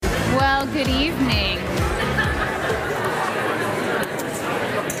Well, good evening.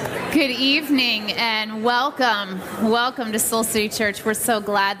 Good evening and welcome. Welcome to Soul City Church. We're so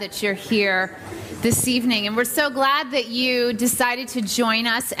glad that you're here this evening, and we're so glad that you decided to join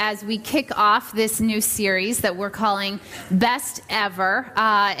us as we kick off this new series that we're calling Best Ever.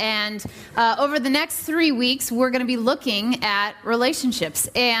 Over the next 3 weeks, we're going to be looking at relationships,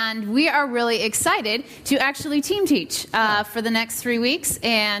 and we are really excited to actually team teach for the next 3 weeks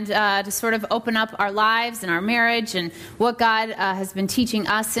and to sort of open up our lives and our marriage and what God has been teaching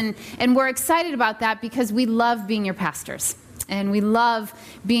us. And we're excited about that because we love being your pastors. And we love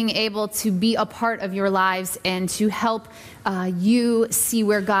being able to be a part of your lives and to help you see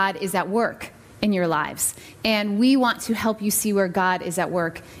where God is at work in your lives. And we want to help you see where God is at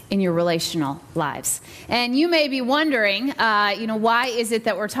work in your relational lives. And you may be wondering, why is it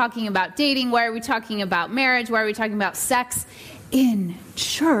that we're talking about dating? Why are we talking about marriage? Why are we talking about sex in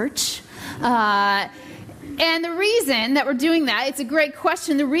church? And the reason that we're doing that, it's a great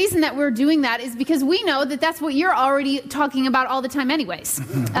question. The reason that we're doing that is because we know that that's what you're already talking about all the time anyways.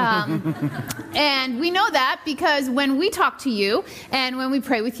 And we know that because when we talk to you and when we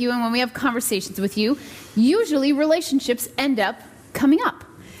pray with you and when we have conversations with you, usually relationships end up coming up.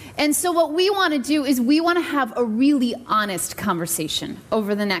 And so what we want to do is we want to have a really honest conversation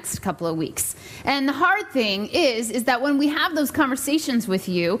over the next couple of weeks. And the hard thing is that when we have those conversations with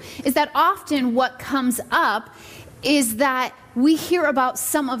you, is that often what comes up is that we hear about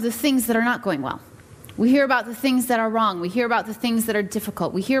some of the things that are not going well. We hear about the things that are wrong. We hear about the things that are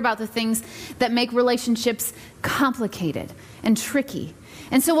difficult. We hear about the things that make relationships complicated and tricky.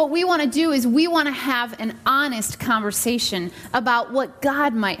 And so what we want to do is we want to have an honest conversation about what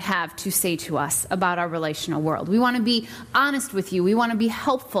God might have to say to us about our relational world. We want to be honest with you. We want to be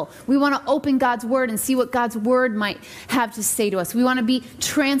helpful. We want to open God's Word and see what God's Word might have to say to us. We want to be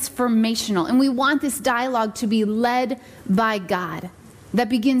transformational. And we want this dialogue to be led by God that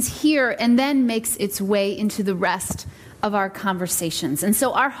begins here and then makes its way into the rest of our conversations. And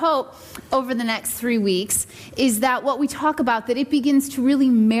so our hope over the next 3 weeks is that what we talk about, that it begins to really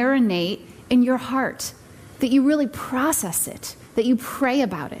marinate in your heart, that you really process it, that you pray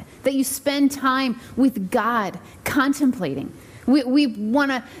about it, that you spend time with God contemplating. We want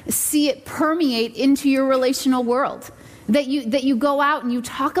to see it permeate into your relational world. That you go out and you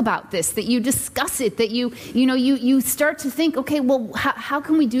talk about this, that you discuss it, that you start to think, okay, well, how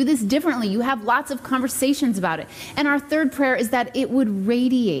can we do this differently? You have lots of conversations about it. And our third prayer is that it would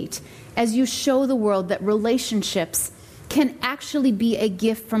radiate as you show the world that relationships can actually be a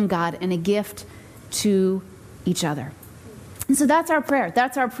gift from God and a gift to each other. And so that's our prayer.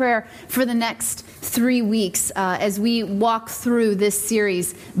 That's our prayer for the next 3 weeks as we walk through this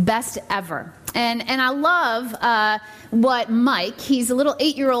series, Best Ever. And I love what Mike, he's a little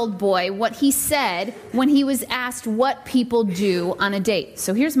 8-year-old boy, what he said when he was asked what people do on a date.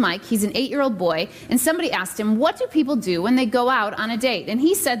 So here's Mike, he's an 8-year-old boy, and somebody asked him, what do people do when they go out on a date? And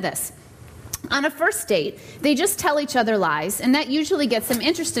he said this: on a first date, they just tell each other lies, and that usually gets them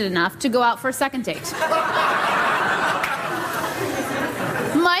interested enough to go out for a second date.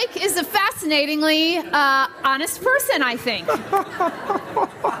 Mike is a fascinatingly honest person, I think.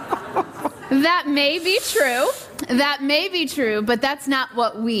 That may be true. That may be true, but that's not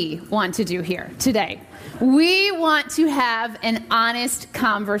what we want to do here today. We want to have an honest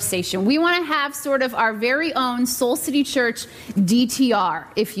conversation. We want to have sort of our very own Soul City Church DTR,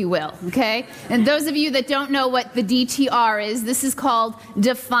 if you will, okay? And those of you that don't know what the DTR is, this is called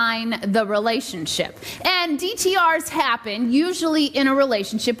Define the Relationship. And DTRs happen usually in a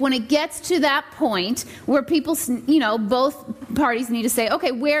relationship when it gets to that point where people, both parties need to say,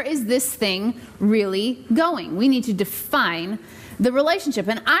 okay, where is this thing really going? We need to define the relationship.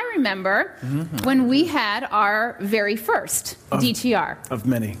 And I remember when we had our very first DTR. Of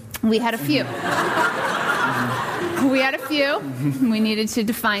many. We had a few. We had a few. We needed to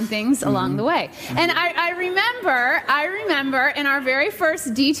define things along the way. And I remember in our very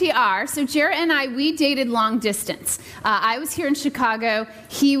first DTR, so Jarrett and I, we dated long distance. I was here in Chicago.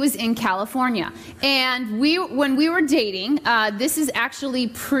 He was in California. And when we were dating, this is actually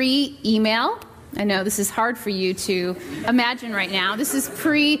pre-email. I know this is hard for you to imagine right now. This is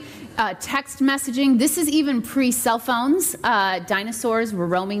pre-text messaging. This is even pre-cell phones. Dinosaurs were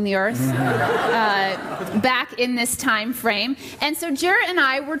roaming the earth back in this time frame. And so Jarrett and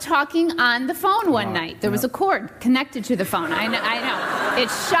I were talking on the phone one night. There was a cord connected to the phone. I know.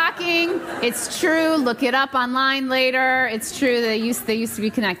 It's shocking. It's true. Look it up online later. It's true. They used to be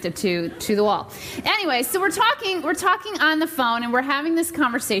connected to the wall. Anyway, so we're talking on the phone, and we're having this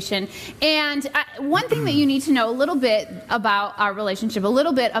conversation. And one thing that you need to know a little bit about our relationship, a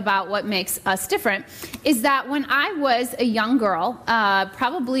little bit about what makes us different, is that when I was a young girl,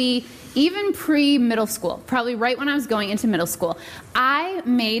 probably even pre-middle school, probably right when I was going into middle school, I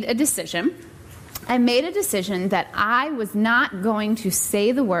made a decision that I was not going to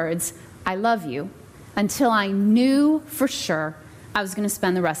say the words, "I love you," until I knew for sure I was going to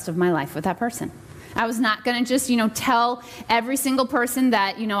spend the rest of my life with that person. I was not going to just, tell every single person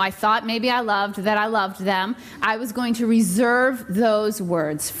that, I thought maybe I loved, that I loved them. I was going to reserve those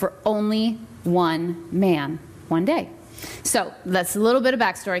words for only one man, one day. So that's a little bit of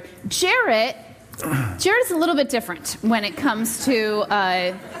backstory. Jared's a little bit different when it comes to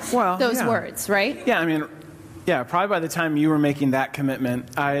those words, right? Yeah, probably by the time you were making that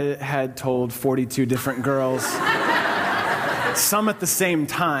commitment, I had told 42 different girls, some at the same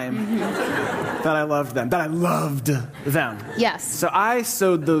time, that I loved them, that I loved them. Yes. So I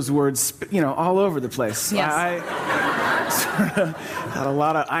sowed those words, all over the place. Yes. I sort of had a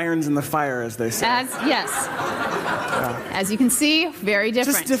lot of irons in the fire, as they say. As you can see, very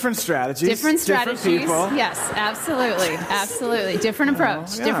different. Just different strategies. Different people. Yes, absolutely. Different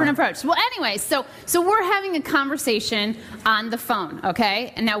approach. Well, anyway, so we're having a conversation on the phone,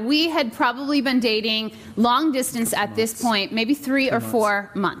 okay? And now we had probably been dating long distance at this point, maybe 3 or 4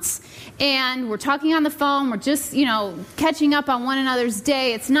 months. And we're talking on the phone. We're just, catching up on one another's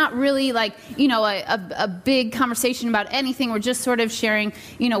day. It's not really like, a big conversation about anything. We're just sort of sharing,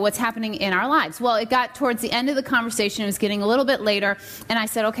 what's happening in our lives. Well, it got towards the end of the conversation. It was getting a little bit later. And I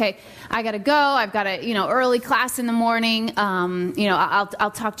said, okay, I got to go. I've got a, early class in the morning.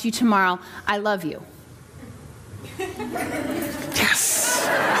 I'll talk to you tomorrow. I love you. Yes.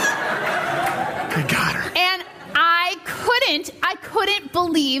 I got her. And I couldn't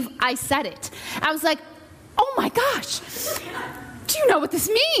believe I said it. I was like, oh my gosh, do you know what this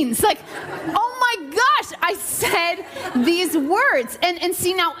means? Like, oh my gosh, I said these words. And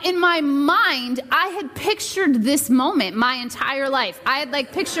see, now in my mind, I had pictured this moment my entire life. I had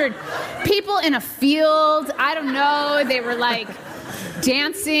pictured people in a field. I don't know. They were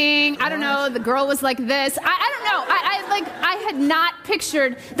dancing. I don't know. The girl was like this. I don't know. I had not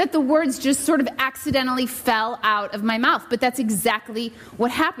pictured that the words just sort of accidentally fell out of my mouth. But that's exactly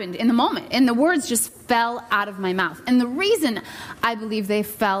what happened in the moment. And the words just fell out of my mouth. And the reason I believe they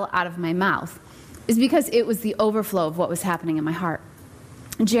fell out of my mouth is because it was the overflow of what was happening in my heart.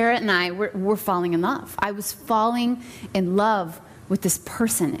 Jarrett and I were falling in love. I was falling in love with this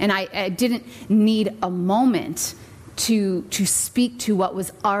person. And I didn't need a moment to speak to what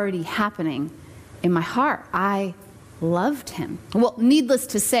was already happening in my heart. I loved him. Well, needless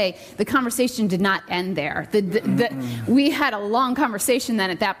to say, the conversation did not end there. We had a long conversation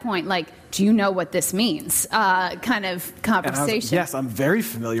then at that point, do you know what this means? Kind of conversation. Yes, I'm very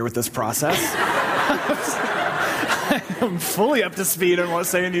familiar with this process. I'm fully up to speed on what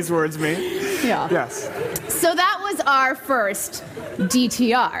saying these words mean. Yeah. Yes. So that was our first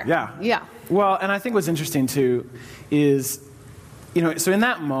DTR. Yeah. Well, and I think what's interesting too is, so in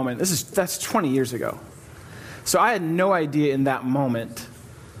that moment, that's 20 years ago. So I had no idea in that moment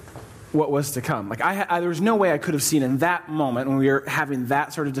what was to come. There was no way I could have seen in that moment when we were having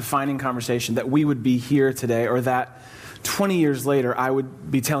that sort of defining conversation that we would be here today, or that 20 years later I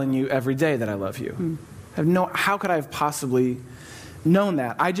would be telling you every day that I love you. How could I have possibly known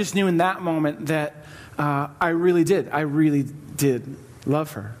that? I just knew in that moment that I really did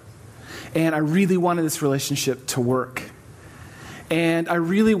love her. And I really wanted this relationship to work. And I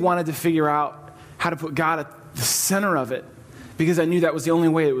really wanted to figure out how to put God at the center of it, because I knew that was the only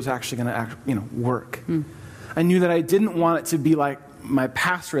way it was actually going to work. I knew that I didn't want it to be like my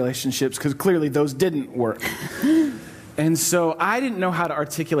past relationships, because clearly those didn't work. And so I didn't know how to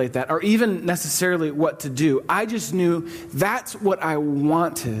articulate that, or even necessarily what to do. I just knew that's what I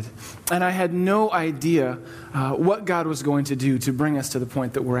wanted. And I had no idea what God was going to do to bring us to the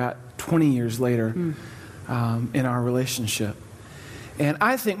point that we're at 20 years later in our relationship. And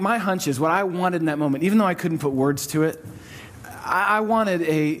I think my hunch is what I wanted in that moment, even though I couldn't put words to it, I wanted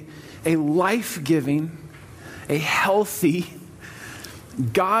a life-giving, a healthy,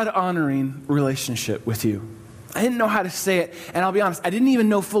 God-honoring relationship with you. I didn't know how to say it, and I'll be honest, I didn't even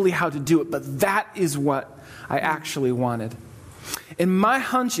know fully how to do it, but that is what I actually wanted. And my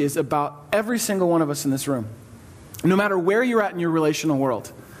hunch is about every single one of us in this room, no matter where you're at in your relational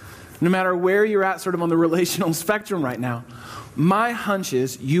world, no matter where you're at sort of on the relational spectrum right now, my hunch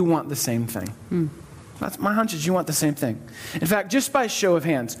is you want the same thing. That's my hunch is you want the same thing. In fact, just by show of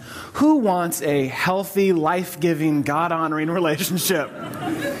hands, who wants a healthy, life-giving, God-honoring relationship?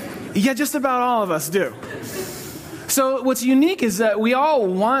 Yeah, just about all of us do. So what's unique is that we all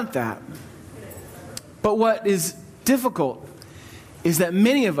want that. But what is difficult is that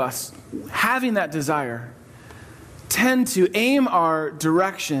many of us, having that desire, tend to aim our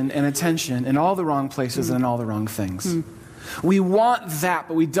direction and attention in all the wrong places and in all the wrong things. We want that,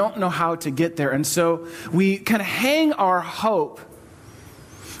 but we don't know how to get there. And so we kind of hang our hope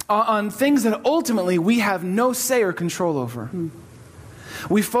on things that ultimately we have no say or control over.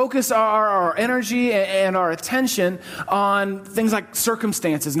 We focus our energy and our attention on things like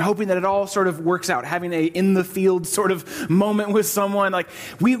circumstances and hoping that it all sort of works out, having a in-the-field sort of moment with someone. Like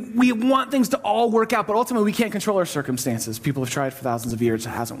we want things to all work out, but ultimately we can't control our circumstances. People have tried for thousands of years.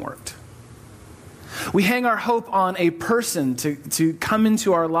 It hasn't worked. We hang our hope on a person to come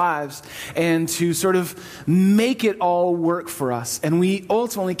into our lives and to sort of make it all work for us. And we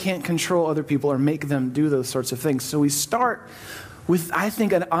ultimately can't control other people or make them do those sorts of things. So we start with, I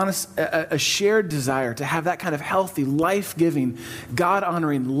think, a shared desire to have that kind of healthy, life-giving,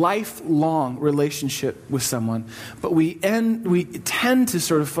 God-honoring, lifelong relationship with someone. But we tend to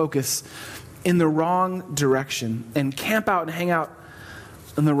sort of focus in the wrong direction and camp out and hang out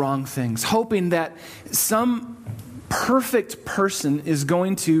in the wrong things, hoping that some perfect person is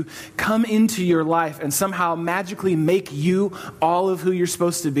going to come into your life and somehow magically make you all of who you're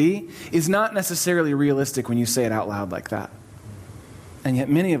supposed to be is not necessarily realistic when you say it out loud like that. And yet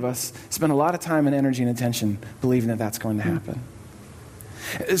many of us spend a lot of time and energy and attention believing that that's going to happen.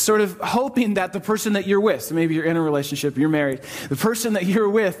 Sort of hoping that the person that you're with, so maybe you're in a relationship, you're married, the person that you're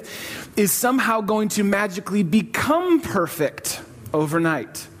with is somehow going to magically become perfect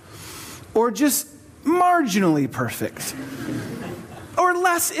overnight. Or just marginally perfect. Or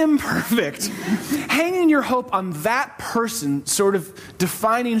less imperfect. Hanging your hope on that person sort of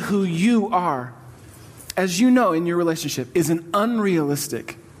defining who you are, as you know in your relationship, is an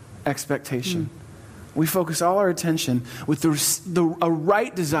unrealistic expectation. We focus all our attention with a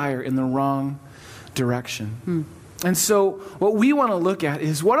right desire in the wrong direction. And so what we want to look at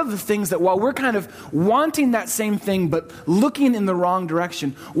is what are the things that while we're kind of wanting that same thing but looking in the wrong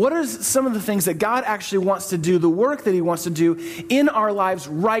direction, what are some of the things that God actually wants to do, the work that he wants to do in our lives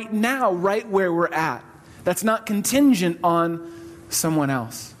right now, right where we're at, that's not contingent on someone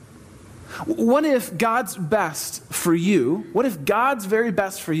else? What if God's best for you, what if God's very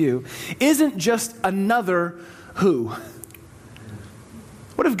best for you isn't just another who?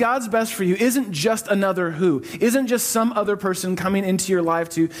 What if God's best for you isn't just another who? Isn't just some other person coming into your life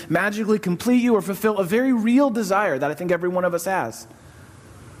to magically complete you or fulfill a very real desire that I think every one of us has?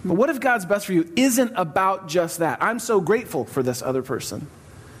 But what if God's best for you isn't about just that? I'm so grateful for this other person.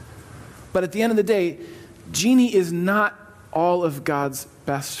 But at the end of the day, Jeannie is not all of God's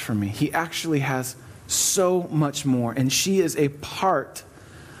best for me. He actually has so much more, and she is a part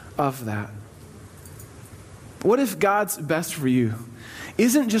of that. What if God's best for you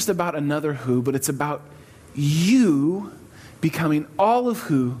isn't just about another who, but it's about you becoming all of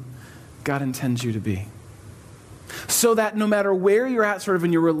who God intends you to be? So that no matter where you're at sort of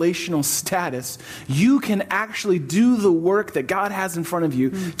in your relational status, you can actually do the work that God has in front of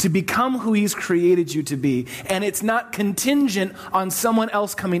you to become who he's created you to be. And it's not contingent on someone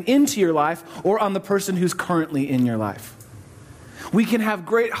else coming into your life or on the person who's currently in your life. We can have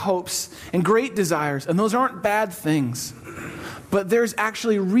great hopes and great desires, and those aren't bad things. But there's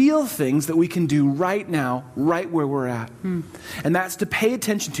actually real things that we can do right now, right where we're at. And that's to pay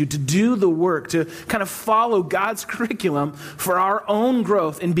attention to do the work, to kind of follow God's curriculum for our own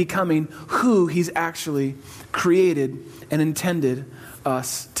growth in becoming who he's actually created and intended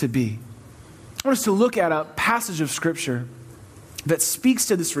us to be. I want us to look at a passage of Scripture that speaks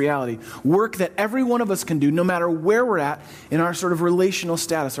to this reality, work that every one of us can do no matter where we're at in our sort of relational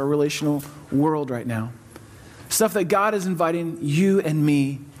status, our relational world right now. Stuff that God is inviting you and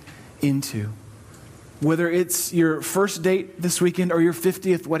me into. Whether it's your first date this weekend or your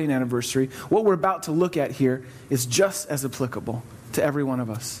 50th wedding anniversary, what we're about to look at here is just as applicable to every one of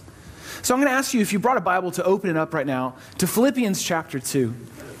us. So I'm going to ask you, if you brought a Bible, to open it up right now to Philippians chapter 2.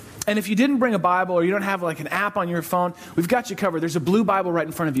 And if you didn't bring a Bible or you don't have like an app on your phone, we've got you covered. There's a blue Bible right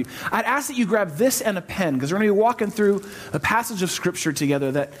in front of you. I'd ask that you grab this and a pen, because we're going to be walking through a passage of Scripture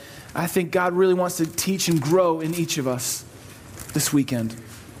together that I think God really wants to teach and grow in each of us this weekend.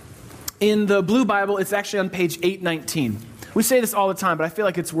 In the blue Bible, it's actually on page 819. We say this all the time, but I feel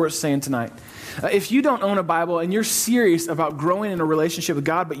like it's worth saying tonight. If you don't own a Bible and you're serious about growing in a relationship with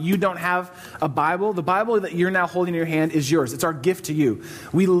God, but you don't have a Bible, the Bible that you're now holding in your hand is yours. It's our gift to you.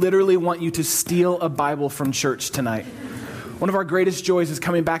 We literally want you to steal a Bible from church tonight. One of our greatest joys is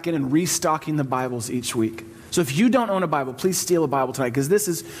coming back in and restocking the Bibles each week. So if you don't own a Bible, please steal a Bible tonight, because this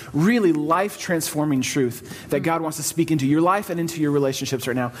is really life-transforming truth that God wants to speak into your life and into your relationships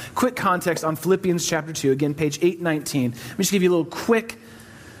right now. Quick context on Philippians chapter 2, again, page 819. Let me just give you a little quick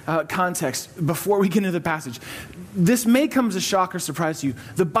context before we get into the passage. This may come as a shock or surprise to you.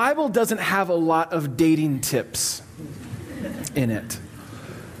 The Bible doesn't have a lot of dating tips in it,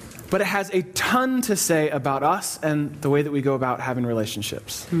 but it has a ton to say about us and the way that we go about having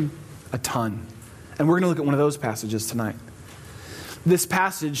relationships. A ton. And we're going to look at one of those passages tonight. This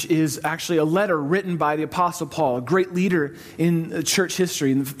passage is actually a letter written by the Apostle Paul, a great leader in church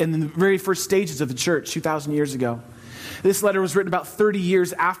history, in the very first stages of the church 2,000 years ago. This letter was written about 30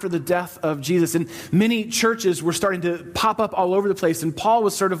 years after the death of Jesus, and many churches were starting to pop up all over the place, and Paul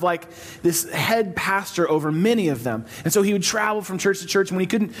was sort of like this head pastor over many of them. And so he would travel from church to church, and when he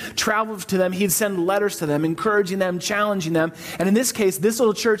couldn't travel to them, he'd send letters to them, encouraging them, challenging them. And in this case, this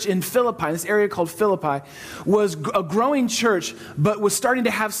little church in Philippi, this area called Philippi, was a growing church, but was starting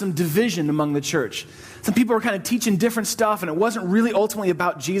to have some division among the church. Some people were kind of teaching different stuff, and it wasn't really ultimately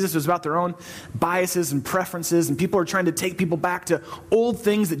about Jesus. It was about their own biases and preferences, and people were trying to take people back to old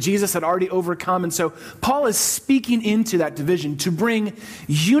things that Jesus had already overcome. And so Paul is speaking into that division to bring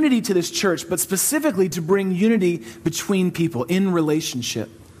unity to this church, but specifically to bring unity between people in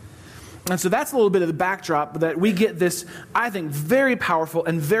relationship. And so that's a little bit of the backdrop that we get this, I think, very powerful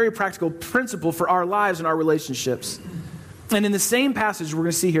and very practical principle for our lives and our relationships. And in the same passage we're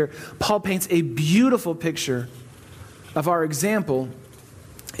going to see here, Paul paints a beautiful picture of our example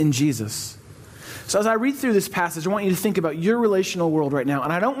in Jesus. So as I read through this passage, I want you to think about your relational world right now.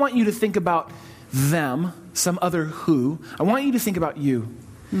 And I don't want you to think about them, some other who. I want you to think about you.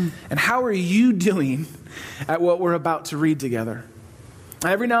 And how are you doing at what we're about to read together?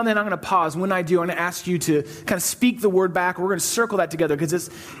 Every now and then I'm going to pause. When I do, I'm going to ask you to kind of speak the word back. We're going to circle that together because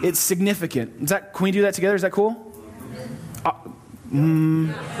it's significant. Can we do that together? Is that cool?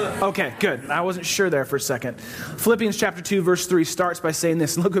 Okay, good. I wasn't sure there for a second. Philippians chapter 2, verse 3 starts by saying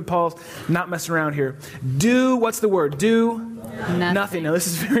this. Look at Paul's not messing around here. Do, what's the word? Do nothing. Now, this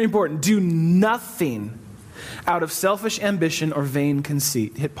is very important. Do nothing out of selfish ambition or vain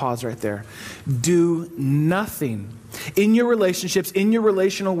conceit. Hit pause right there. Do nothing. In your relationships, in your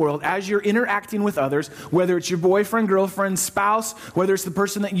relational world, as you're interacting with others, whether it's your boyfriend, girlfriend, spouse, whether it's the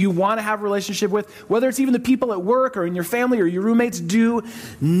person that you want to have a relationship with, whether it's even the people at work or in your family or your roommates, do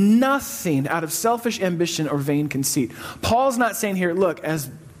nothing out of selfish ambition or vain conceit. Paul's not saying here, look, as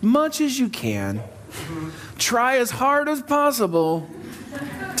much as you can, try as hard as possible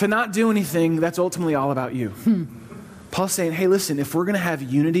to not do anything that's ultimately all about you. Paul's saying, hey, listen, if we're going to have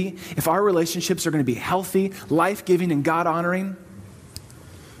unity, if our relationships are going to be healthy, life-giving, and God-honoring,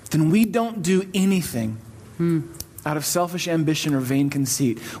 then we don't do anything out of selfish ambition or vain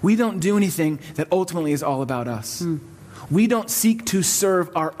conceit. We don't do anything that ultimately is all about us. We don't seek to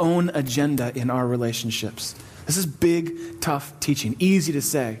serve our own agenda in our relationships. This is big, tough teaching. Easy to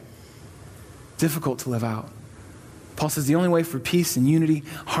say, difficult to live out. Paul says the only way for peace and unity,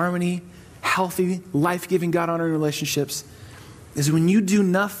 harmony, healthy, life-giving, God-honoring relationships is when you do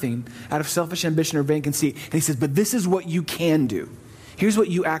nothing out of selfish ambition or vain conceit. And he says, but this is what you can do. Here's what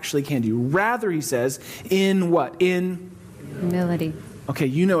you actually can do. Rather, he says, in what? In humility. Okay,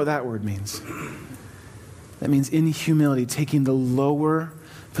 you know what that word means. That means in humility, taking the lower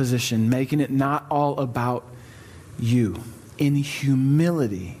position, making it not all about you. In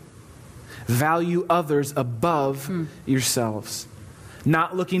humility, value others above yourselves.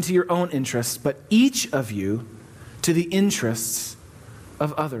 Not looking to your own interests, but each of you to the interests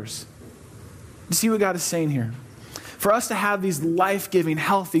of others. You see what God is saying here? For us to have these life-giving,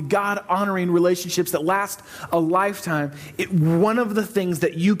 healthy, God-honoring relationships that last a lifetime, one of the things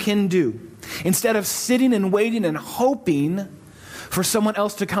that you can do, instead of sitting and waiting and hoping for someone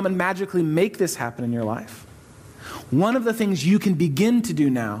else to come and magically make this happen in your life, one of the things you can begin to do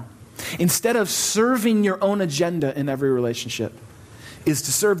now, instead of serving your own agenda in every relationship, is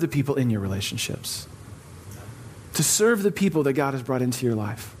to serve the people in your relationships. To serve the people that God has brought into your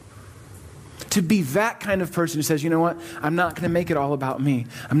life. To be that kind of person who says, you know what, I'm not going to make it all about me.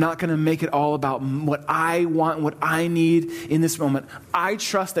 I'm not going to make it all about what I want, what I need in this moment. I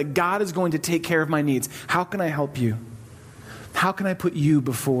trust that God is going to take care of my needs. How can I help you? How can I put you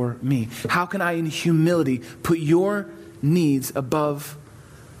before me? How can I, in humility, put your needs above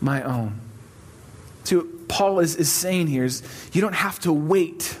my own? So Paul is saying here is you don't have to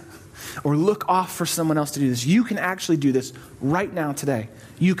wait or look off for someone else to do this. You can actually do this right now today.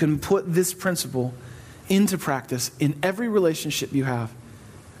 You can put this principle into practice in every relationship you have.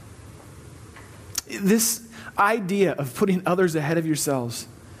 This idea of putting others ahead of yourselves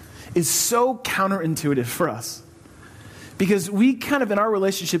is so counterintuitive for us because we kind of in our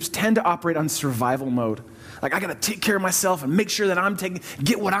relationships tend to operate on survival mode. Like, I got to take care of myself and make sure that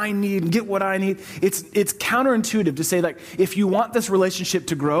get what I need and get what I need. It's counterintuitive to say, like, if you want this relationship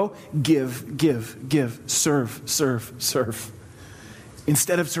to grow, give, serve.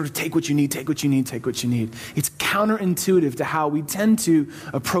 Instead of sort of take what you need. It's counterintuitive to how we tend to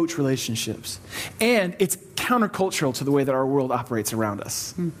approach relationships. And it's countercultural to the way that our world operates around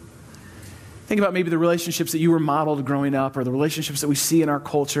us. Think about maybe the relationships that you were modeled growing up or the relationships that we see in our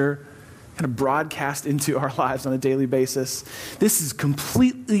culture kind of broadcast into our lives on a daily basis. This is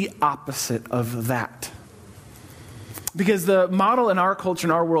completely opposite of that. Because the model in our culture,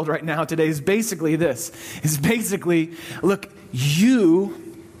 in our world right now today is basically this. It's basically, look,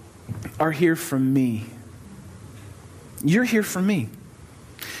 you are here for me. You're here for me.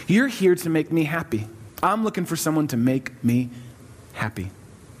 You're here to make me happy. I'm looking for someone to make me happy.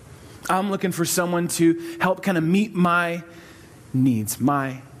 I'm looking for someone to help kind of meet my needs.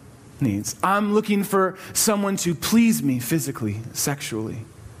 I'm looking for someone to please me physically, sexually.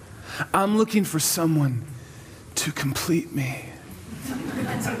 I'm looking for someone to complete me.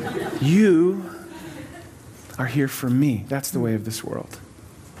 You are here for me. That's the way of this world.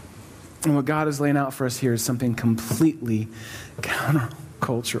 And what God is laying out for us here is something completely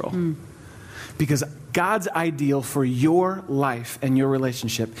countercultural. Because God's ideal for your life and your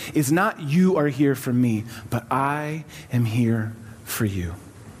relationship is not you are here for me, but I am here for you.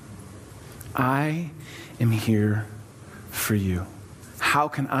 I am here for you. How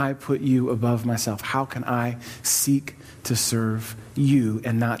can I put you above myself? How can I seek to serve you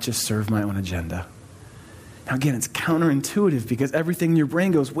and not just serve my own agenda? Now again, it's counterintuitive because everything in your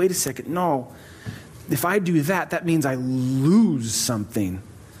brain goes, wait a second, no. If I do that, that means I lose something.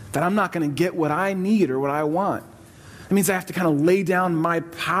 That I'm not going to get what I need or what I want. It means I have to kind of lay down my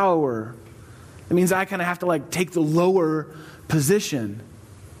power. It means I kind of have to take the lower position.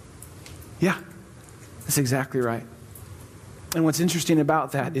 Yeah, that's exactly right. And what's interesting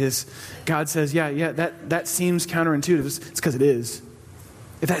about that is God says, that seems counterintuitive. It's because it is.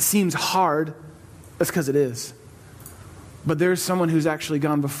 If that seems hard, that's because it is. But there's someone who's actually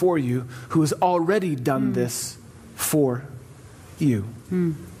gone before you who has already done this for you.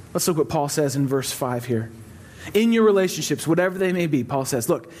 Let's look what Paul says in verse 5 here. In your relationships, whatever they may be, Paul says,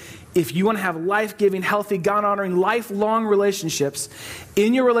 look, if you want to have life-giving, healthy, God-honoring, lifelong relationships,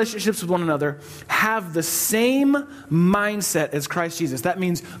 in your relationships with one another, have the same mindset as Christ Jesus. That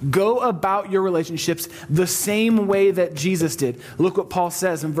means go about your relationships the same way that Jesus did. Look what Paul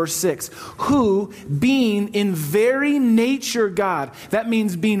says in verse 6. Who, being in very nature God, that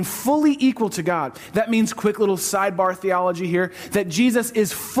means being fully equal to God. That means, quick little sidebar theology here, that Jesus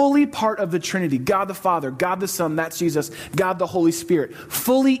is fully part of the Trinity. God the Father, God the Son, that's Jesus, God the Holy Spirit.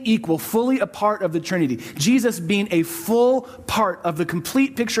 Fully equal, fully a part of the Trinity. Jesus, being a full part of the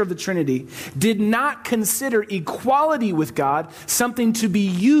complete picture of the Trinity, did not consider equality with God something to be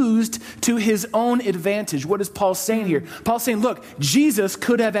used to his own advantage. What is Paul saying here? Paul's saying, look, Jesus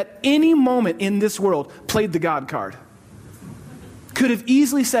could have at any moment in this world played the God card. Could have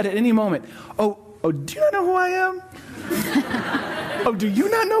easily said at any moment, oh, do you not know who I am? Oh, do you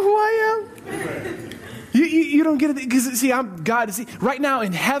not know who I am? You don't get it, because see, I'm God. See, right now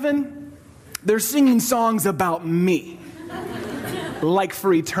in heaven, they're singing songs about me, like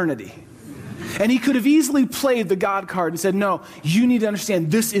for eternity. And he could have easily played the God card and said, no, you need to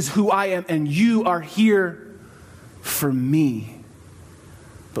understand this is who I am, and you are here for me.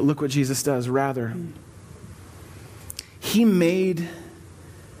 But look what Jesus does. Rather, he made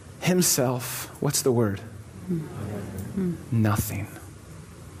himself, what's the word? Nothing.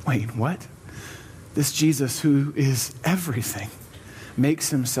 Wait, what? This Jesus who is everything makes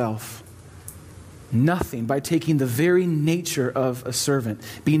himself nothing by taking the very nature of a servant,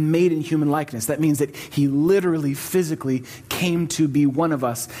 being made in human likeness. That means that he literally, physically came to be one of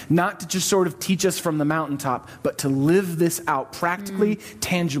us, not to just sort of teach us from the mountaintop, but to live this out practically,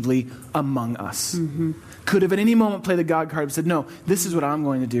 tangibly among us. Could have at any moment played the God card and said, no, this is what I'm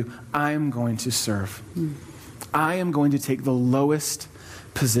going to do. I am going to serve. I am going to take the lowest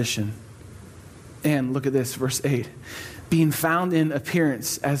position. And look at this, verse 8. Being found in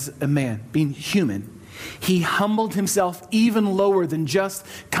appearance as a man, being human, he humbled himself even lower than just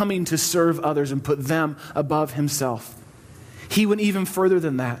coming to serve others and put them above himself. He went even further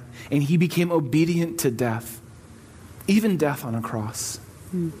than that, and he became obedient to death, even death on a cross.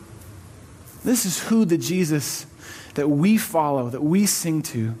 This is who the Jesus that we follow, that we sing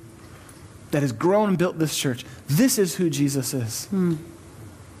to, that has grown and built this church. This is who Jesus is.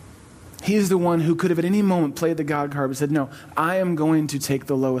 He is the one who could have at any moment played the God card but said, no, I am going to take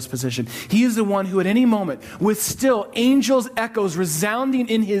the lowest position. He is the one who at any moment, with still angels' echoes resounding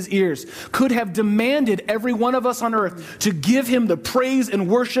in his ears, could have demanded every one of us on earth to give him the praise and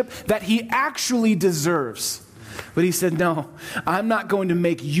worship that he actually deserves. But he said, no, I'm not going to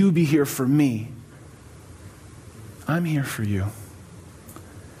make you be here for me. I'm here for you.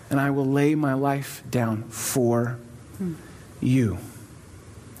 And I will lay my life down for you.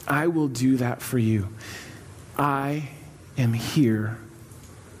 I will do that for you. I am here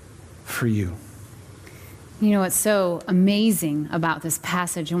for you. You know, what's so amazing about this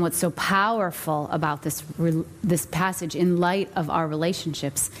passage and what's so powerful about this passage in light of our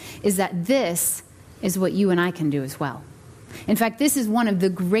relationships is that this is what you and I can do as well. In fact, this is one of the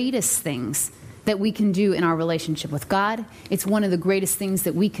greatest things that we can do in our relationship with God. It's one of the greatest things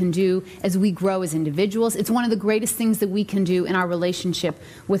that we can do as we grow as individuals. It's one of the greatest things that we can do in our relationship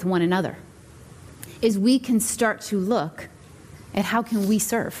with one another, is we can start to look at how can we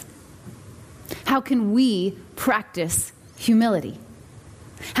serve? How can we practice humility?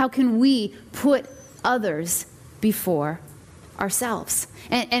 How can we put others before ourselves?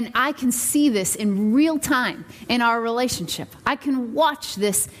 And I can see this in real time in our relationship. I can watch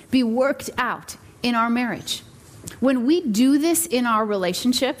this be worked out in our marriage. When we do this in our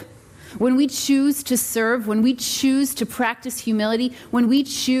relationship, when we choose to serve, when we choose to practice humility, when we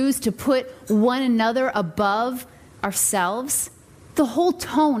choose to put one another above ourselves, the whole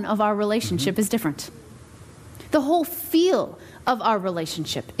tone of our relationship is different. The whole feel of our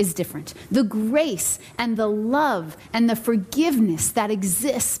relationship is different. The grace and the love and the forgiveness that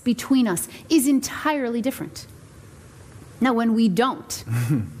exists between us is entirely different. Now, when we don't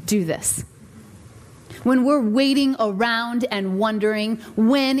do this, when we're waiting around and wondering,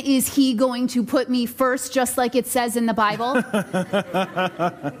 when is he going to put me first, just like it says in the Bible?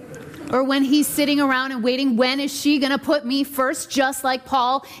 Or when he's sitting around and waiting, when is she going to put me first, just like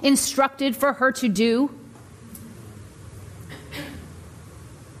Paul instructed for her to do?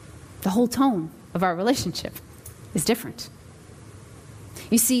 The whole tone of our relationship is different.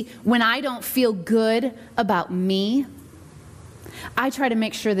 You see, when I don't feel good about me, I try to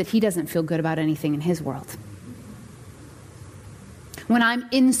make sure that he doesn't feel good about anything in his world. When I'm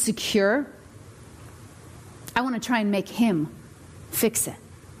insecure, I want to try and make him fix it.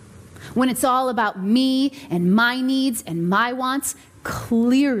 When it's all about me and my needs and my wants,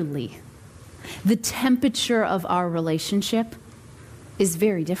 clearly the temperature of our relationship is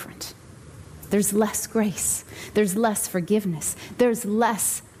very different. There's less grace. There's less forgiveness. There's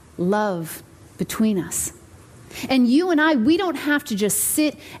less love between us. And you and I, we don't have to just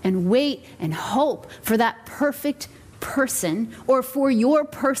sit and wait and hope for that perfect person or for your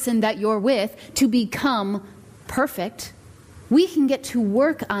person that you're with to become perfect. We can get to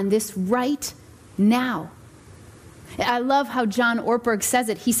work on this right now. I love how John Ortberg says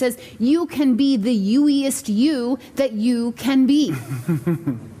it. He says, you can be the you-iest you that you can be.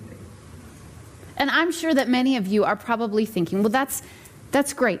 And I'm sure that many of you are probably thinking, well,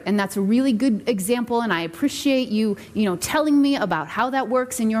 that's great, and that's a really good example, and I appreciate you telling me about how that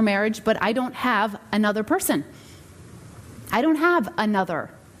works in your marriage, but I don't have another person. I don't have another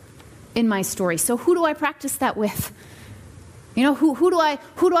in my story. So who do I practice that with? Who do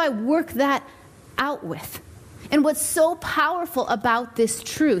I work that out with? And what's so powerful about this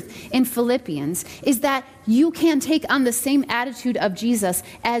truth in Philippians is that you can take on the same attitude of Jesus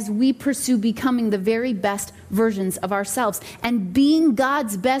as we pursue becoming the very best versions of ourselves. And being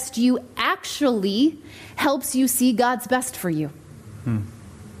God's best you actually helps you see God's best for you.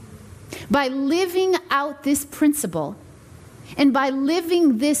 By living out this principle, and by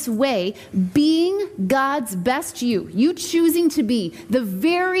living this way, being God's best you choosing to be the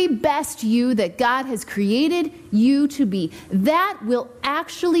very best you that God has created you to be, that will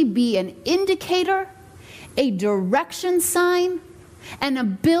actually be an indicator, a direction sign, an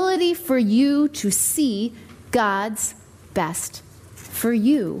ability for you to see God's best for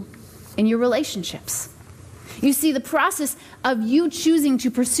you in your relationships. You see, the process of you choosing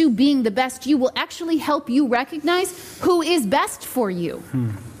to pursue being the best you will actually help you recognize who is best for you.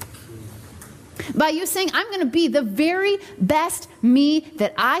 By you saying, I'm going to be the very best me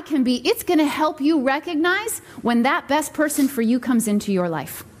that I can be, it's going to help you recognize when that best person for you comes into your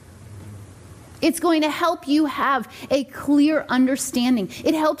life. It's going to help you have a clear understanding.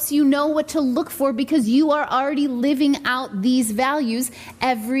 It helps you know what to look for because you are already living out these values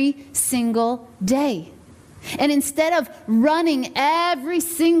every single day. And instead of running every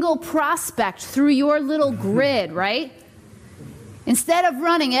single prospect through your little grid, right? Instead of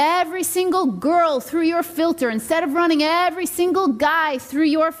running every single girl through your filter, instead of running every single guy through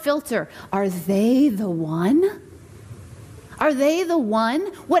your filter, are they the one? Are they the one?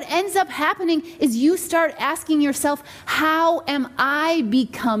 What ends up happening is you start asking yourself, how am I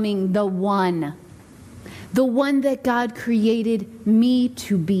becoming the one? The one that God created me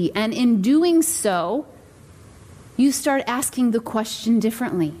to be. And in doing so, you start asking the question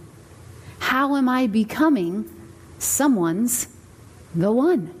differently. How am I becoming someone's the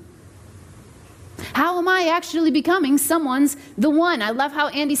one? How am I actually becoming someone's the one? I love how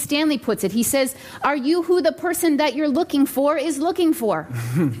Andy Stanley puts it. He says, are you who the person that you're looking for is looking for?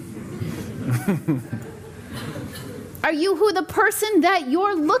 Are you who the person that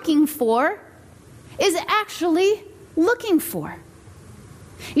you're looking for is actually looking for?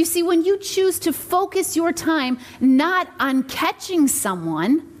 You see, when you choose to focus your time not on catching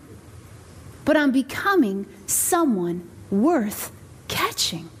someone, but on becoming someone worth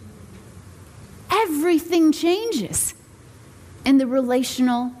catching, everything changes in the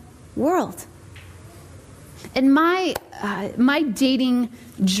relational world. And my dating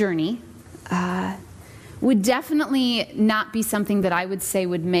journey would definitely not be something that I would say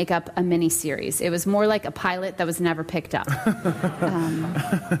would make up a mini-series. It was more like a pilot that was never picked up.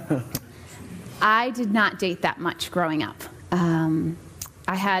 I did not date that much growing up.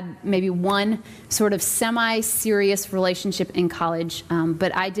 I had maybe one sort of semi-serious relationship in college,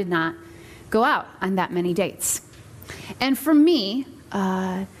 but I did not go out on that many dates. And for me,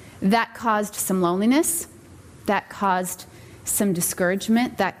 that caused some loneliness, that caused some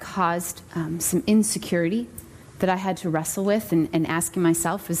discouragement, that caused some insecurity that I had to wrestle with and asking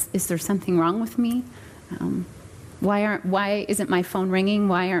myself, is there something wrong with me? Why isn't my phone ringing?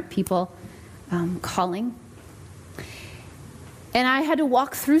 Why aren't people calling? And I had to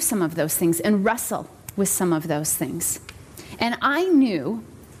walk through some of those things and wrestle with some of those things. And I knew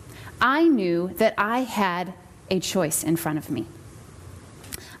that I had a choice in front of me.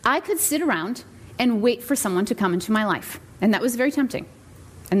 I could sit around and wait for someone to come into my life. And that was very tempting.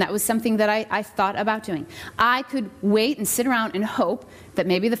 And that was something that I thought about doing. I could wait and sit around and hope that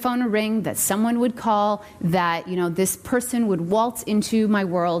maybe the phone would ring, that someone would call, that, this person would waltz into my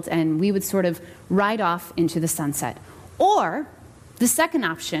world and we would sort of ride off into the sunset. Or the second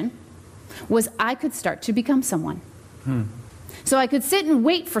option was I could start to become someone. So I could sit and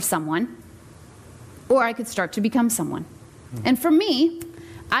wait for someone, or I could start to become someone. And for me,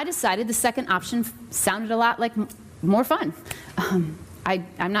 I decided the second option sounded a lot like more fun.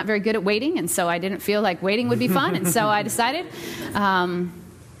 I'm not very good at waiting, and so I didn't feel like waiting would be fun, and so I decided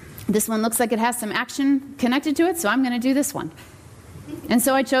this one looks like it has some action connected to it, so I'm going to do this one. And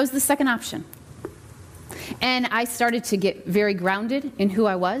so I chose the second option. And I started to get very grounded in who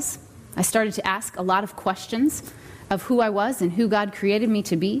I was. I started to ask a lot of questions of who I was and who God created me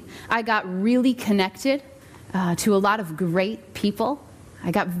to be. I got really connected to a lot of great people.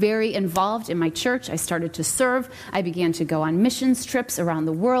 I got very involved in my church. I started to serve. I began to go on missions trips around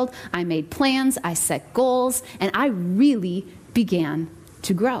the world. I made plans. I set goals. And I really began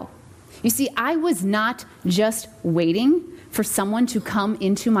to grow. You see, I was not just waiting for someone to come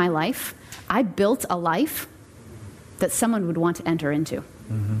into my life. I built a life that someone would want to enter into.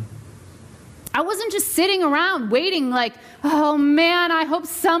 I wasn't just sitting around waiting like, oh man, I hope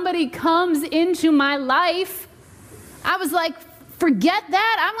somebody comes into my life. I was like, forget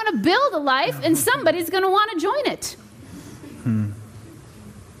that. I'm going to build a life and somebody's going to want to join it. And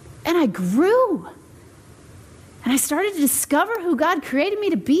I grew. And I started to discover who God created me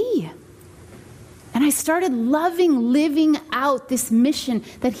to be. And I started living out this mission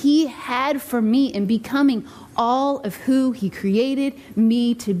that He had for me in becoming all of who He created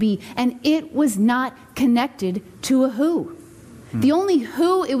me to be. And it was not connected to a who. The only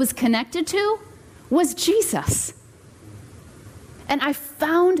who it was connected to was Jesus. And I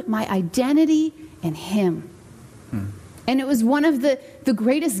found my identity in Him. And it was one of the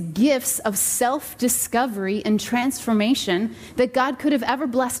greatest gifts of self-discovery and transformation that God could have ever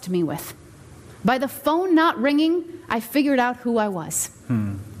blessed me with. By the phone not ringing, I figured out who I was.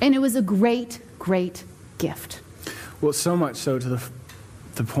 And it was a great, great gift. Well, so much so to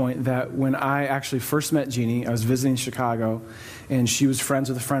the point that when I actually first met Jeannie, I was visiting Chicago, and she was friends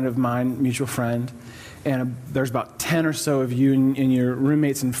with a friend of mine, mutual friend, and there's about 10 or so of you and your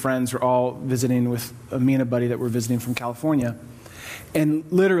roommates and friends were all visiting with me and a buddy that were visiting from California. And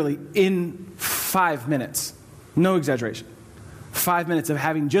literally in 5 minutes, no exaggeration, 5 minutes of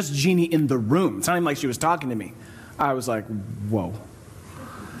having just Jeannie in the room. It's not even like she was talking to me. I was like, whoa.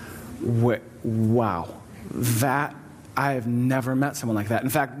 Wow. That, I have never met someone like that. In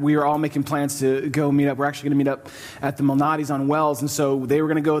fact, we were all making plans to go meet up. We're actually going to meet up at the Malnati's on Wells. And so they were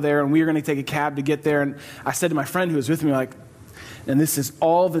going to go there, and we were going to take a cab to get there. And I said to my friend who was with me, like, and this is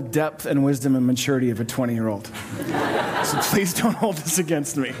all the depth and wisdom and maturity of a 20-year-old. So please don't hold this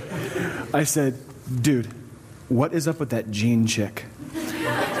against me. I said, dude, what is up with that Jean chick?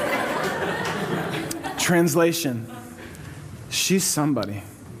 Translation, she's somebody.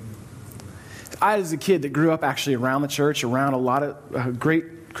 I, as a kid that grew up actually around the church, around a lot of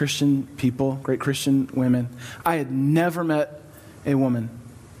great Christian people, great Christian women, I had never met a woman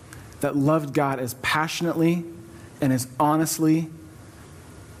that loved God as passionately and as honestly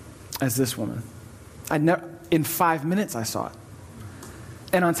as this woman. In 5 minutes, I saw it.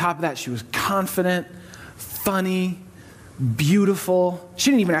 And on top of that, she was confident, funny, beautiful.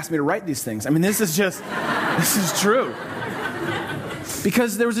 She didn't even ask me to write these things. I mean, this is true.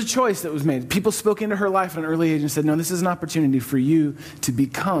 Because there was a choice that was made. People spoke into her life at an early age and said, no, this is an opportunity for you to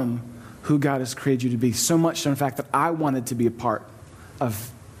become who God has created you to be. So much so, in fact, that I wanted to be a part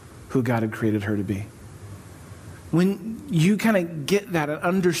of who God had created her to be. When you kind of get that and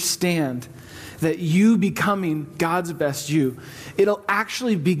understand that you becoming God's best you, it'll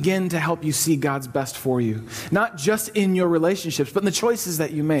actually begin to help you see God's best for you. Not just in your relationships, but in the choices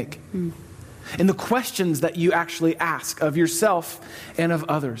that you make. In the questions that you actually ask of yourself and of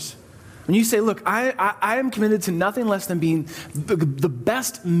others. When you say, look, I am committed to nothing less than being the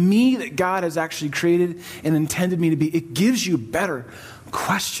best me that God has actually created and intended me to be, it gives you better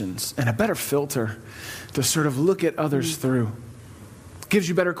questions and a better filter to sort of look at others through. Gives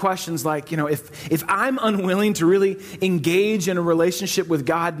you better questions like, if I'm unwilling to really engage in a relationship with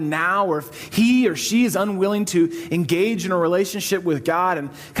God now, or if he or she is unwilling to engage in a relationship with God and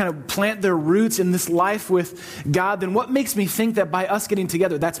kind of plant their roots in this life with God, then what makes me think that by us getting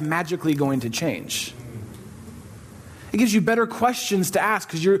together, that's magically going to change? It gives you better questions to ask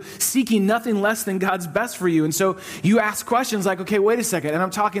because you're seeking nothing less than God's best for you. And so you ask questions like, okay, wait a second. And I'm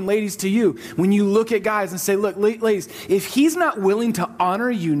talking ladies to you. When you look at guys and say, look, ladies, if he's not willing to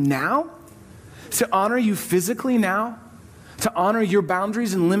honor you now, to honor you physically now, to honor your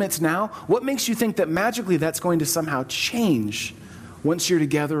boundaries and limits now, what makes you think that magically that's going to somehow change once you're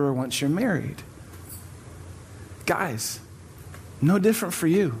together or once you're married? Guys, no different for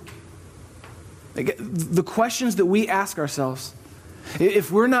you. The questions that we ask ourselves, if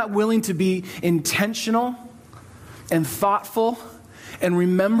we're not willing to be intentional and thoughtful and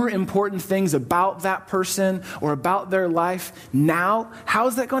remember important things about that person or about their life now, how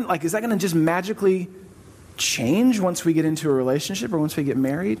is that going? Is that going to just magically change once we get into a relationship or once we get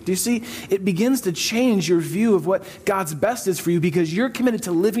married? Do you see? It begins to change your view of what God's best is for you because you're committed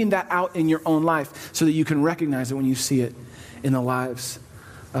to living that out in your own life so that you can recognize it when you see it in the lives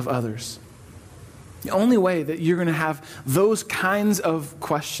of others. The only way that you're going to have those kinds of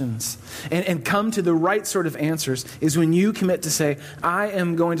questions and come to the right sort of answers is when you commit to say, I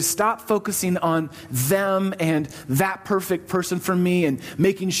am going to stop focusing on them and that perfect person for me and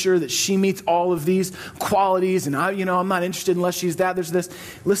making sure that she meets all of these qualities and I'm not interested unless she's that, there's this.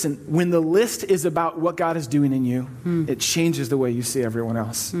 Listen, when the list is about what God is doing in you, it changes the way you see everyone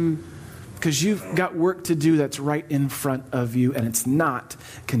else. Because you've got work to do that's right in front of you, and it's not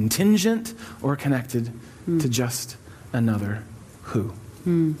contingent or connected to just another who.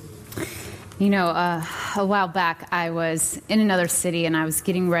 A while back, I was in another city, and I was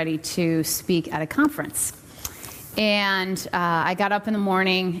getting ready to speak at a conference. And I got up in the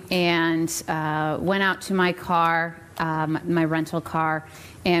morning and went out to my car, my rental car,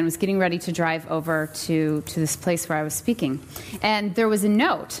 and was getting ready to drive over to this place where I was speaking. And there was a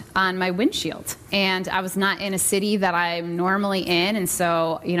note on my windshield. And I was not in a city that I'm normally in. And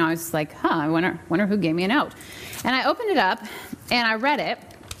so, I was like, I wonder who gave me a note. And I opened it up, and I read it.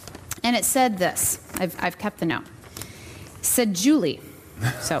 And it said this. I've kept the note. It said, Julie.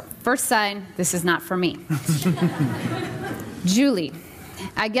 So, first sign, this is not for me. Julie,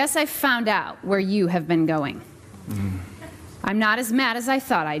 I guess I found out where you have been going. I'm not as mad as I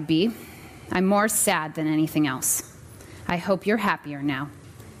thought I'd be. I'm more sad than anything else. I hope you're happier now.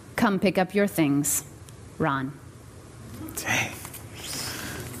 Come pick up your things, Ron. Dang.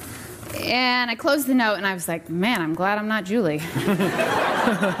 And I closed the note, and I was like, man, I'm glad I'm not Julie.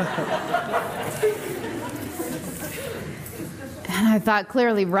 And I thought,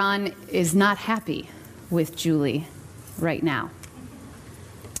 clearly, Ron is not happy with Julie right now.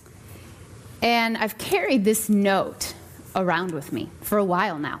 And I've carried this note around with me for a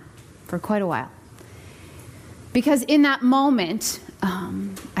while now, for quite a while. Because in that moment,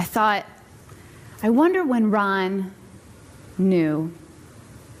 I thought, I wonder when Ron knew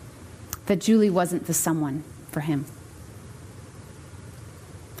that Julie wasn't the someone for him.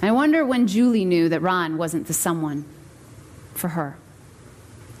 I wonder when Julie knew that Ron wasn't the someone for her.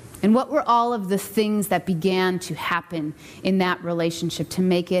 And what were all of the things that began to happen in that relationship to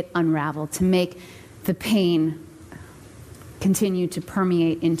make it unravel, to make the pain continue to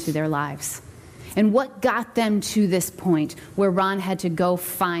permeate into their lives? And what got them to this point where Ron had to go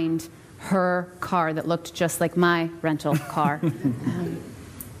find her car that looked just like my rental car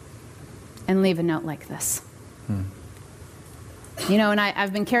and leave a note like this? You know, and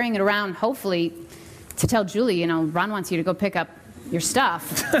I've been carrying it around, hopefully, to tell Julie, you know, Ron wants you to go pick up your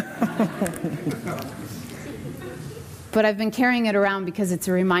stuff. But I've been carrying it around because it's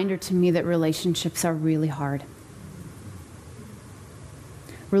a reminder to me that relationships are really hard.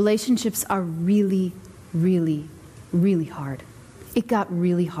 Relationships are really, really, really hard. It got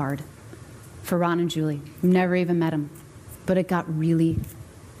really hard for Ron and Julie. Never even met them, but it got really,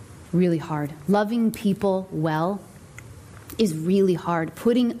 really hard. Loving people well is really hard.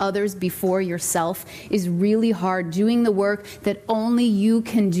 Putting others before yourself is really hard. Doing the work that only you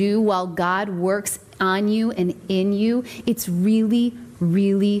can do while God works on you and in you, it's really,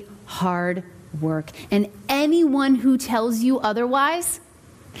 really hard work. And anyone who tells you otherwise,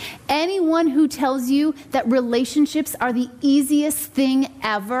 anyone who tells you that relationships are the easiest thing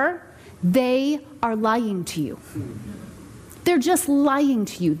ever, they are lying to you. They're just lying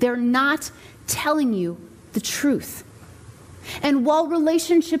to you. They're not telling you the truth. And while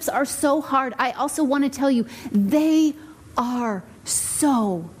relationships are so hard, I also want to tell you, they are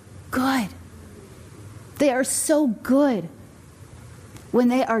so good. They are so good when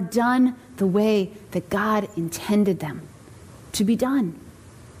they are done the way that God intended them to be done.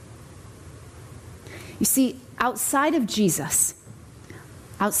 You see, outside of Jesus,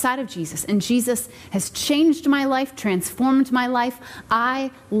 and Jesus has changed my life, transformed my life, I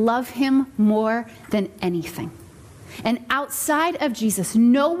love him more than anything. And outside of Jesus,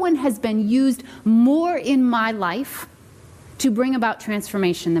 no one has been used more in my life to bring about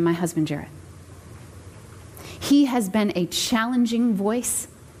transformation than my husband, Jared. He has been a challenging voice.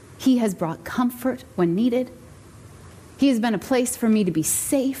 He has brought comfort when needed. He has been a place for me to be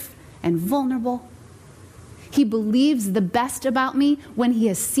safe and vulnerable. He believes the best about me when he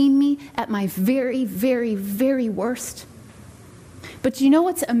has seen me at my very, very, very worst. But you know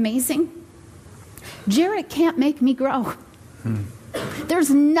what's amazing? Jared can't make me grow.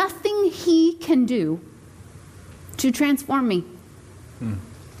 There's nothing he can do to transform me.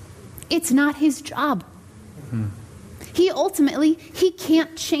 It's not his job. He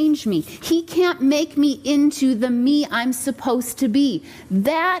can't change me. He can't make me into the me I'm supposed to be.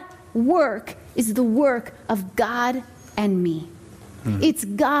 That work is the work of God and me. It's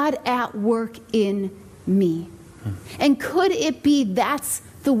God at work in me. And could it be that's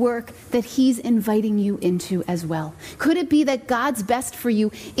the work that he's inviting you into as well? Could it be that God's best for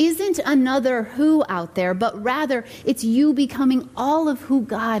you isn't another who out there, but rather it's you becoming all of who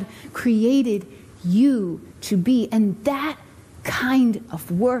God created you to be? And that kind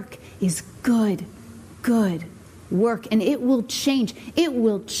of work is good work. And it will change. It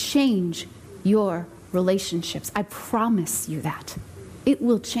will change your relationships. I promise you that. It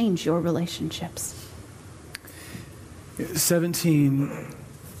will change your relationships. 17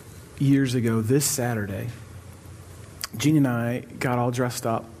 years ago, this Saturday, Jeannie and I got all dressed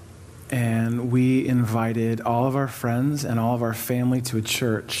up, and we invited all of our friends and all of our family to a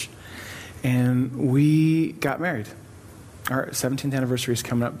church, and we got married. Our 17th anniversary is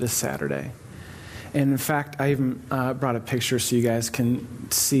coming up this Saturday. And in fact, I even brought a picture so you guys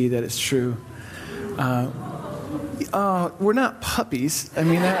can see that it's true. We're not puppies. I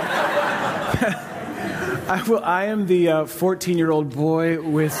mean, I am the 14-year-old boy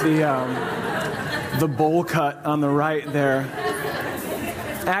with the bowl cut on the right there.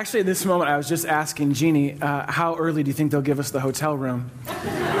 Actually, at this moment, I was just asking Jeannie, how early do you think they'll give us the hotel room?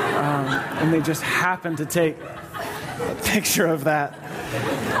 And they just happened to take a picture of that.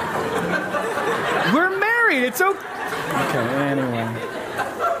 We're married. It's okay. Okay, anyway.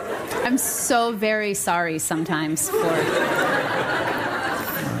 I'm so very sorry sometimes for...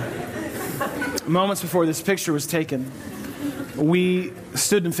 Moments before this picture was taken, we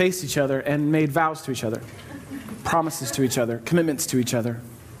stood and faced each other and made vows to each other, promises to each other, commitments to each other.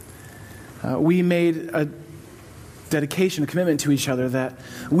 We made a dedication, a commitment to each other that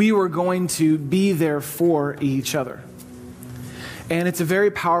we were going to be there for each other. And it's a very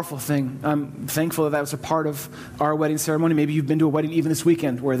powerful thing. I'm thankful that was a part of our wedding ceremony. Maybe you've been to a wedding even this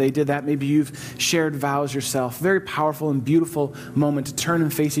weekend where they did that. Maybe you've shared vows yourself. Very powerful and beautiful moment to turn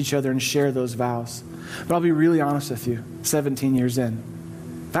and face each other and share those vows. But I'll be really honest with you, 17 years in,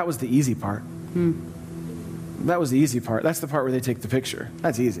 that was the easy part. That was the easy part. That's the part where they take the picture.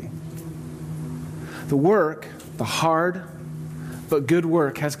 That's easy. The work, the hard but good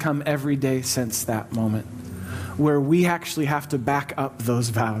work has come every day since that moment, where we actually have to back up those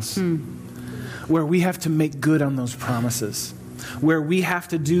vows, where we have to make good on those promises, where we have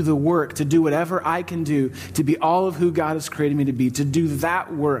to do the work, to do whatever I can do to be all of who God has created me to be, to do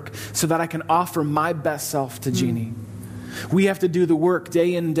that work so that I can offer my best self to Jeannie. We have to do the work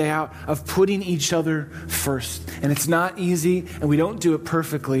day in and day out of putting each other first. And it's not easy, and we don't do it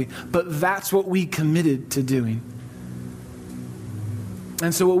perfectly, but that's what we committed to doing.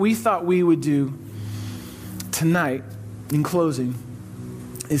 And so what we thought we would do tonight, in closing,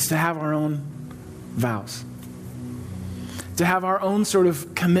 is to have our own vows. To have our own sort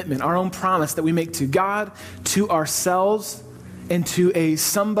of commitment, our own promise that we make to God, to ourselves, and to a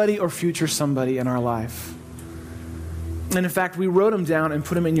somebody or future somebody in our life. And in fact, we wrote them down and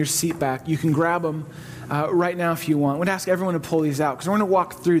put them in your seat back. You can grab them right now if you want. I would ask everyone to pull these out because we're going to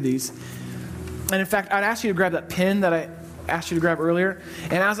walk through these. And in fact, I'd ask you to grab that pen that I asked you to grab earlier.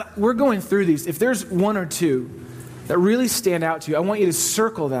 And as we're going through these, if there's one or two that really stand out to you, I want you to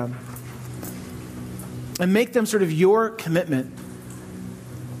circle them and make them sort of your commitment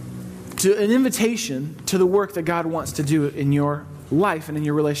to an invitation to the work that God wants to do in your life and in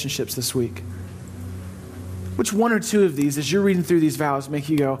your relationships this week. Which one or two of these, as you're reading through these vows, make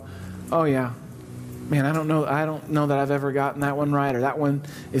you go, oh yeah, man, I don't know that I've ever gotten that one right, or that one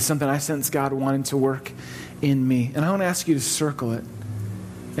is something I sense God wanting to work in me. And I want to ask you to circle it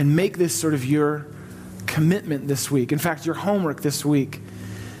and make this sort of your commitment this week. In fact, your homework this week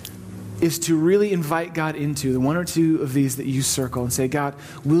is to really invite God into the one or two of these that you circle and say, God,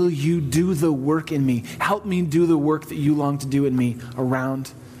 will you do the work in me? Help me do the work that you long to do in me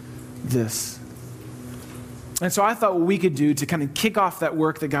around this. And so I thought what we could do to kind of kick off that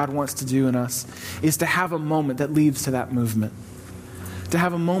work that God wants to do in us is to have a moment that leads to that movement. To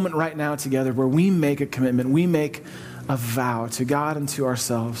have a moment right now together where we make a commitment, we make a vow to God and to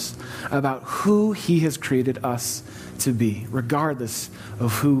ourselves about who He has created us to be, regardless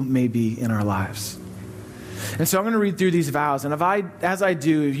of who may be in our lives. And so I'm going to read through these vows. And as I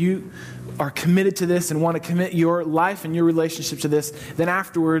do, if you are committed to this and want to commit your life and your relationship to this, then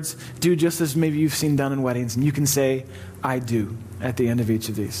afterwards, do just as maybe you've seen done in weddings. And you can say, I do, at the end of each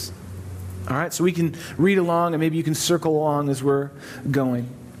of these. All right, so we can read along and maybe you can circle along as we're going.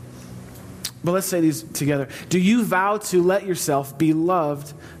 But let's say these together. Do you vow to let yourself be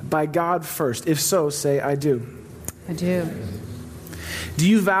loved by God first? If so, say, I do. I do. Do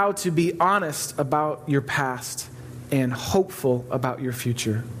you vow to be honest about your past and hopeful about your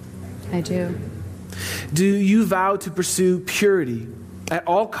future? I do. Do you vow to pursue purity at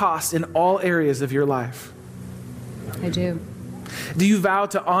all costs in all areas of your life? I do. Do you vow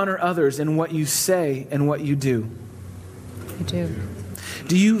to honor others in what you say and what you do? I do.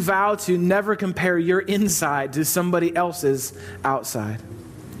 Do you vow to never compare your inside to somebody else's outside?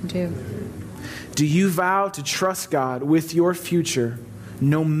 I do. Do you vow to trust God with your future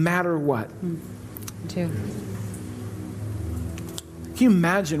no matter what? I do. Can you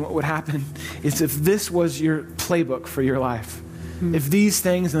imagine what would happen is if this was your playbook for your life? If these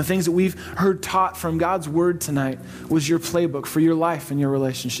things and the things that we've heard taught from God's word tonight was your playbook for your life and your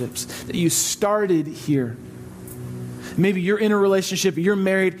relationships, that you started here. Maybe you're in a relationship, you're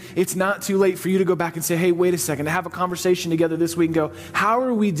married, it's not too late for you to go back and say, hey, wait a second, to have a conversation together this week and go, how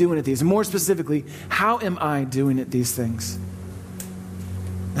are we doing at these? And more specifically, how am I doing at these things?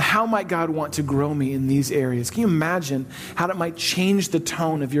 How might God want to grow me in these areas? Can you imagine how that might change the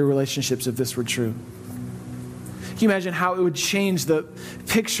tone of your relationships if this were true? Can you imagine how it would change the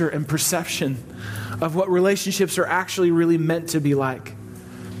picture and perception of what relationships are actually really meant to be like?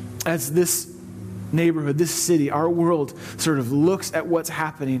 As this neighborhood, this city, our world sort of looks at what's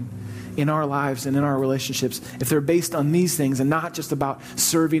happening in our lives and in our relationships, if they're based on these things and not just about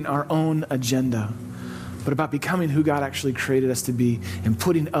serving our own agenda, but about becoming who God actually created us to be and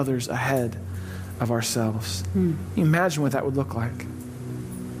putting others ahead of ourselves. Can you imagine what that would look like?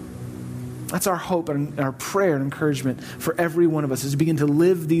 That's our hope and our prayer and encouragement for every one of us as we begin to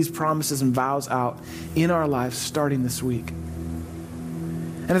live these promises and vows out in our lives starting this week.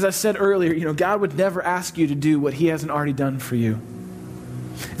 And as I said earlier, God would never ask you to do what He hasn't already done for you.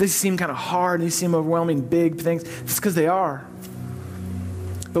 If these seem kind of hard and these seem overwhelming, big things, it's because they are.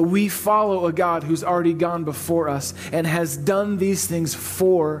 but we follow a God who's already gone before us and has done these things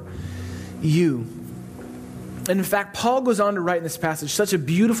for you. And in fact, Paul goes on to write in this passage such a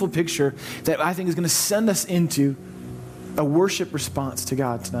beautiful picture that I think is going to send us into a worship response to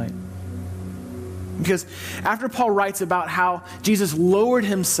God tonight. Because after Paul writes about how Jesus lowered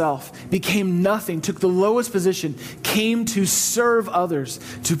himself, became nothing, took the lowest position, came to serve others,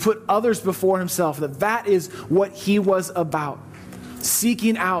 to put others before himself, that is what he was about.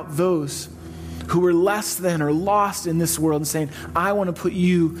 Seeking out those who were less than or lost in this world and saying, I want to put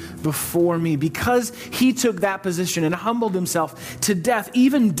you before me. Because he took that position and humbled himself to death,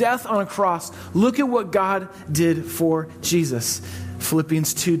 even death on a cross, look at what God did for Jesus.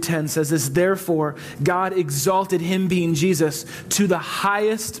 Philippians 2:10 says this, therefore God exalted him, being Jesus, to the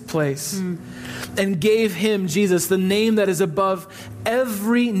highest place and gave him, Jesus, the name that is above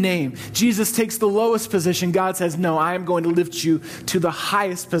every name. Jesus takes the lowest position. God says, no, I am going to lift you to the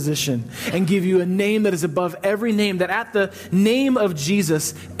highest position and give you a name that is above every name, that at the name of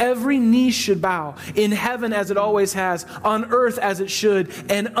Jesus, every knee should bow, in heaven as it always has, on earth as it should,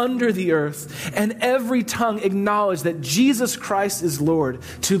 and under the earth, and every tongue acknowledge that Jesus Christ is Lord,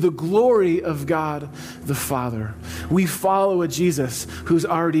 to the glory of God the Father. We follow a Jesus who's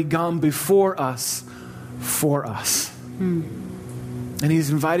already gone before us for us. And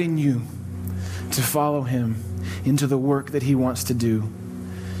he's inviting you to follow him into the work that he wants to do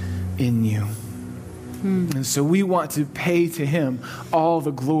in you. And so we want to pay to him all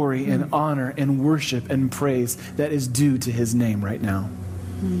the glory and honor and worship and praise that is due to his name right now.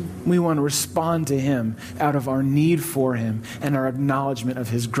 We want to respond to him out of our need for him and our acknowledgement of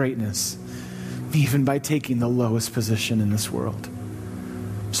his greatness, even by taking the lowest position in this world.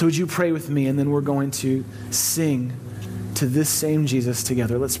 So would you pray with me, and then we're going to sing to this same Jesus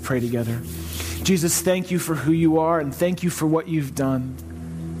together. Let's pray together. Jesus, thank you for who you are, and thank you for what you've done.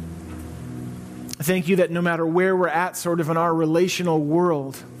 Thank you that no matter where we're at sort of in our relational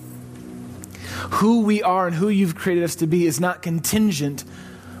world, who we are and who you've created us to be is not contingent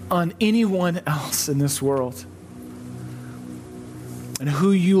on anyone else in this world. And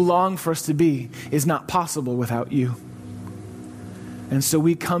who you long for us to be is not possible without you. And so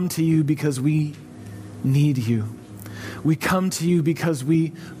we come to you because we need you. We come to you because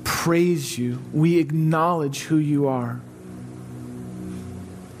we praise you. We acknowledge who you are.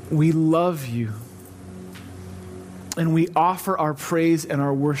 We love you. And we offer our praise and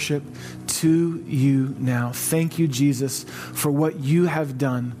our worship to you now. Thank you, Jesus, for what you have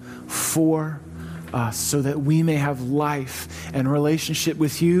done for us so that we may have life and relationship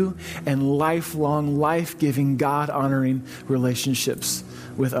with you and lifelong, life-giving, God-honoring relationships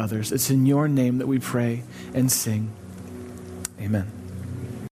with others. It's in your name that we pray and sing. Amen.